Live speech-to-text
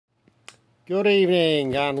Good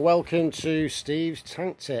evening and welcome to Steve's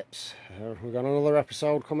Tank Tips. We've got another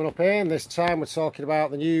episode coming up here, and this time we're talking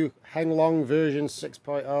about the new Heng version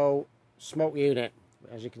 6.0 smoke unit.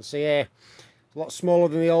 As you can see here, it's a lot smaller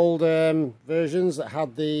than the old versions that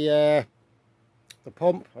had the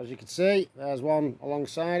pump. As you can see, there's one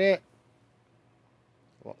alongside it.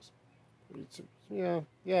 Yeah,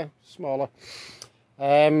 smaller.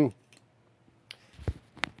 As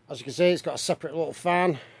you can see, it's got a separate little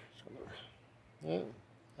fan.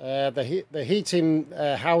 Yeah. The heating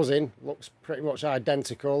housing looks pretty much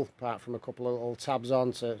identical, apart from a couple of little tabs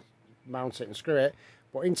on to mount it and screw it.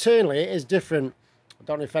 But internally it is different. I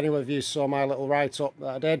don't know if anyone of you saw my little write-up that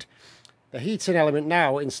I did. The heating element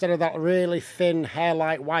now, instead of that really thin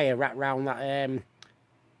hair-like wire wrapped around that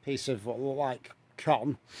piece of what looked like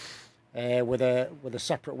cotton with a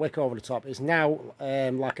separate wick over the top, is now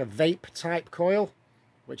like a vape type coil,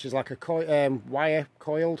 which is like a wire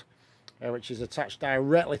coiled. Which is attached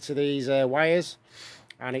directly to these wires,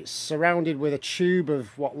 and it's surrounded with a tube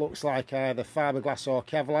of what looks like either fiberglass or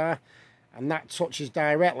Kevlar, and that touches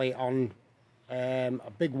directly on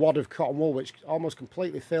a big wad of cotton wool, which almost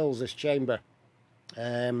completely fills this chamber.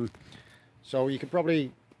 So you could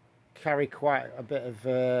probably carry quite a bit of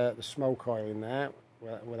the smoke oil in there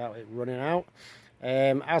without it running out.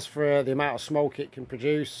 As for the amount of smoke it can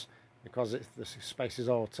produce, because the space is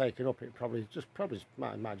all taken up, it probably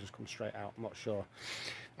might just come straight out. I'm not sure.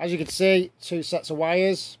 As you can see, two sets of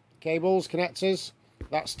wires, cables, connectors.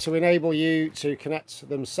 That's to enable you to connect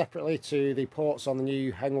them separately to the ports on the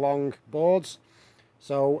new Heng boards.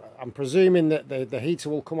 So I'm presuming that the heater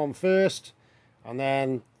will come on first, and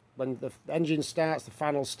then when the engine starts, the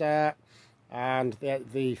fan will start, and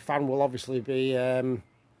the fan will obviously be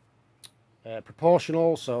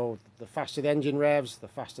proportional, so the faster the engine revs, the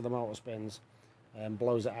faster the motor spins and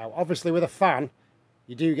blows it out. Obviously with a fan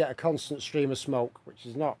you do get a constant stream of smoke, which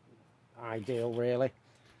is not ideal really,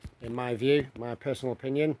 in my view, my personal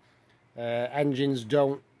opinion. Engines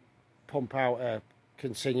don't pump out a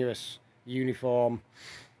continuous uniform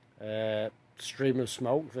stream of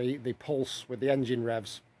smoke. They pulse with the engine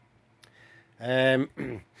revs.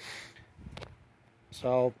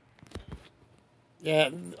 So yeah,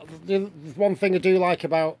 the one thing I do like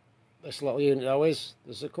about this little unit though is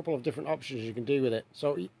there's a couple of different options you can do with it.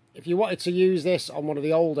 So if you wanted to use this on one of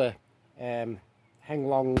the older Heng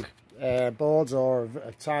boards, or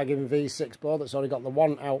a Target V6 board that's only got the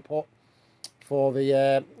one output for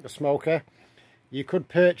the smoker, you could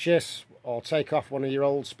purchase or take off one of your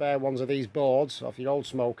old spare ones of these boards off your old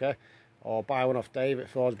smoker, or buy one off Dave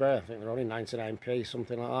at Forsbury. I think they're only 99p,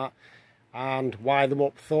 something like that, and wire them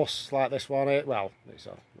up thus like this one here. Well, it's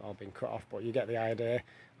all been cut off, but you get the idea.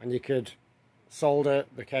 And you could solder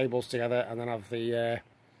the cables together and then have the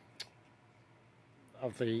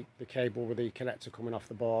cable with the connector coming off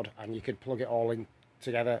the board, and you could plug it all in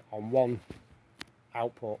together on one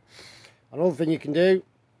output. Another thing you can do,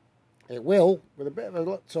 it will, with a bit of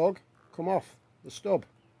a tug, come off the stub.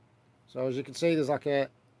 So as you can see, there's like a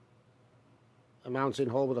mounting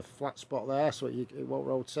hole with a flat spot there, so it won't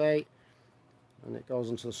rotate, and it goes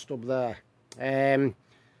into the stub there.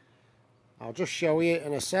 I'll just show you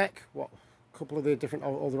in a sec what a couple of the different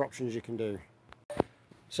other options you can do.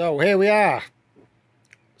 So here we are.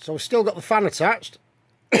 So we've still got the fan attached,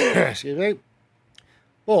 excuse me,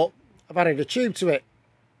 but I've added a tube to it.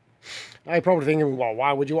 Now you're probably thinking, well,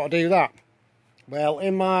 why would you want to do that? Well,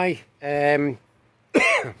 in my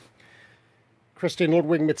Christian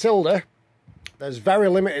Ludwig Matilda, there's very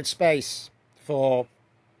limited space for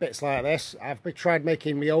bits like this. I've tried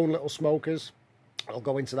making my own little smokers. I'll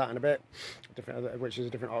go into that in a bit, which is a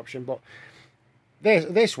different option. But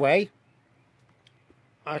this way,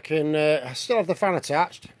 I can still have the fan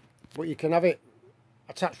attached, but you can have it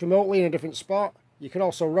attached remotely in a different spot. You can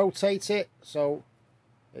also rotate it so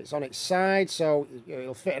it's on its side, so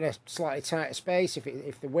it'll fit in a slightly tighter space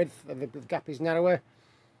if the width of the gap is narrower.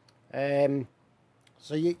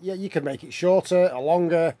 So you can make it shorter or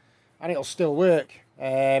longer, and it'll still work.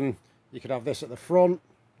 You could have this at the front.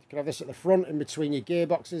 You can have this at the front in between your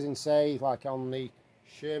gearboxes, and say like on the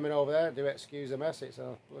Sherman over there. Do excuse the mess, it's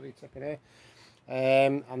a bloody tip in here.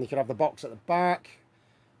 And you can have the box at the back.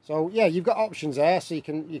 So yeah, you've got options there, so you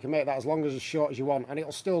can make that as long as short as you want, and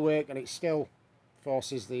it'll still work, and it still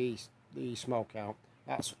forces the smoke out.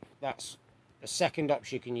 That's a second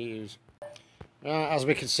option you can use. As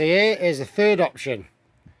we can see here, is the third option.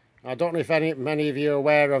 I don't know if many of you are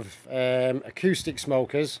aware of acoustic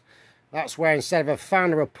smokers. That's where instead of a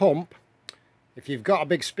fan or a pump, if you've got a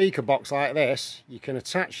big speaker box like this, you can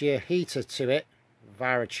attach your heater to it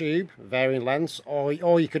via a tube, varying lengths, or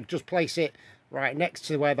you could just place it right next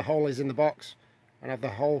to where the hole is in the box, and have the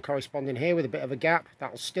hole corresponding here with a bit of a gap.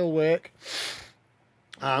 That'll still work.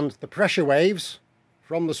 And the pressure waves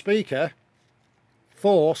from the speaker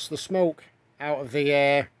force the smoke out of the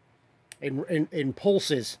air in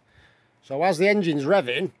pulses. So as the engine's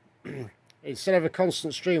revving, instead of a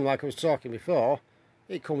constant stream like I was talking before,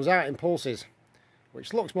 it comes out in pulses,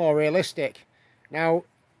 which looks more realistic. Now,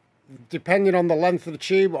 depending on the length of the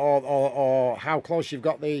tube or how close you've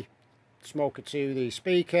got the smoker to the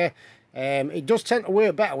speaker, it does tend to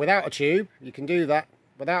work better without a tube. You can do that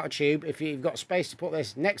without a tube if you've got space to put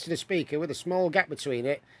this next to the speaker with a small gap between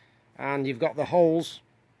it, and you've got the holes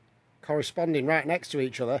corresponding right next to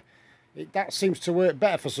each other. That seems to work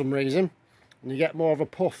better for some reason, and you get more of a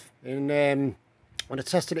puff. When I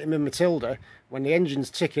tested it in Matilda, when the engine's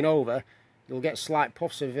ticking over, you'll get slight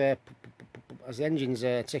puffs of as the engine's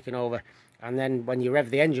ticking over, and then when you rev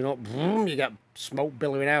the engine up, boom, you get smoke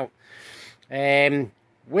billowing out.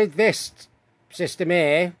 With this system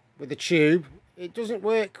here, with the tube, it doesn't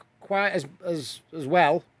work quite as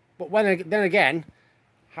well. But then again,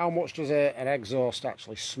 how much does an exhaust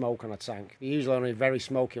actually smoke on a tank? They're usually only very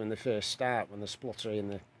smoky when they first start, when they're spluttery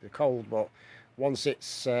and they're cold. But once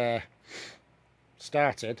it's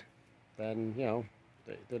started, then you know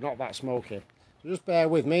they're not that smoky. So just bear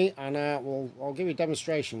with me, and I'll give you a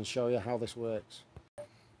demonstration and show you how this works.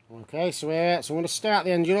 Okay, so I'm going to start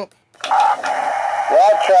the engine up.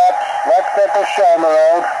 Right, chaps, let's get this show on the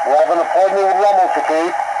road. We're having an appointment with Rommel to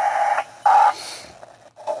keep.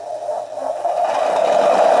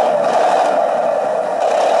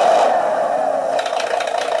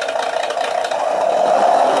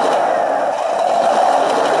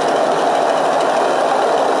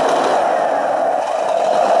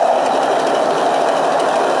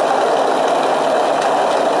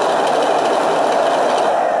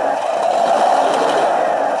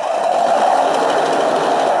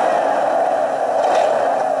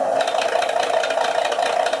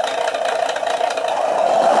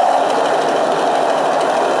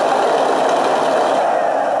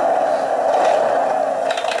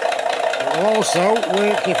 Also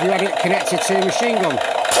work if you had it connected to a machine gun.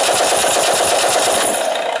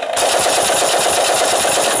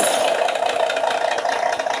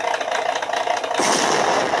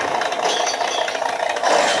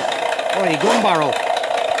 Or your gun barrel.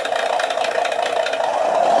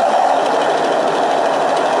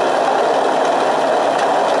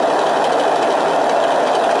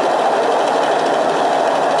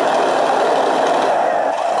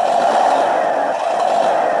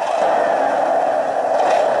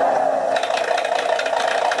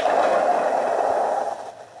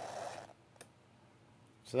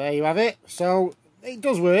 So there you have it. So it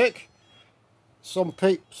does work. Some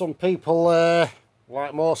people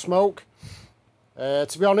like more smoke.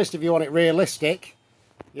 To be honest, if you want it realistic,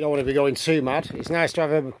 you don't want to be going too mad. It's nice to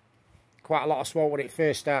have quite a lot of smoke when it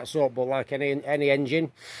first starts up, but like any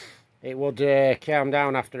engine, it would calm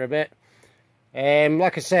down after a bit.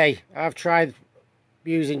 Like I say, I've tried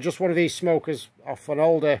using just one of these smokers off an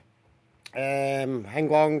older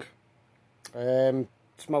Heng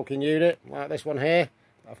smoking unit, like this one here.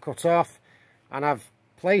 I've cut off, and I've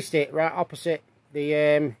placed it right opposite the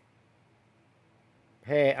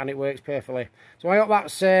here, and it works perfectly. So I hope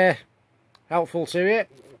that's helpful to you.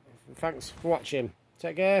 Thanks for watching.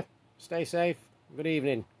 Take care, stay safe, good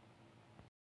evening.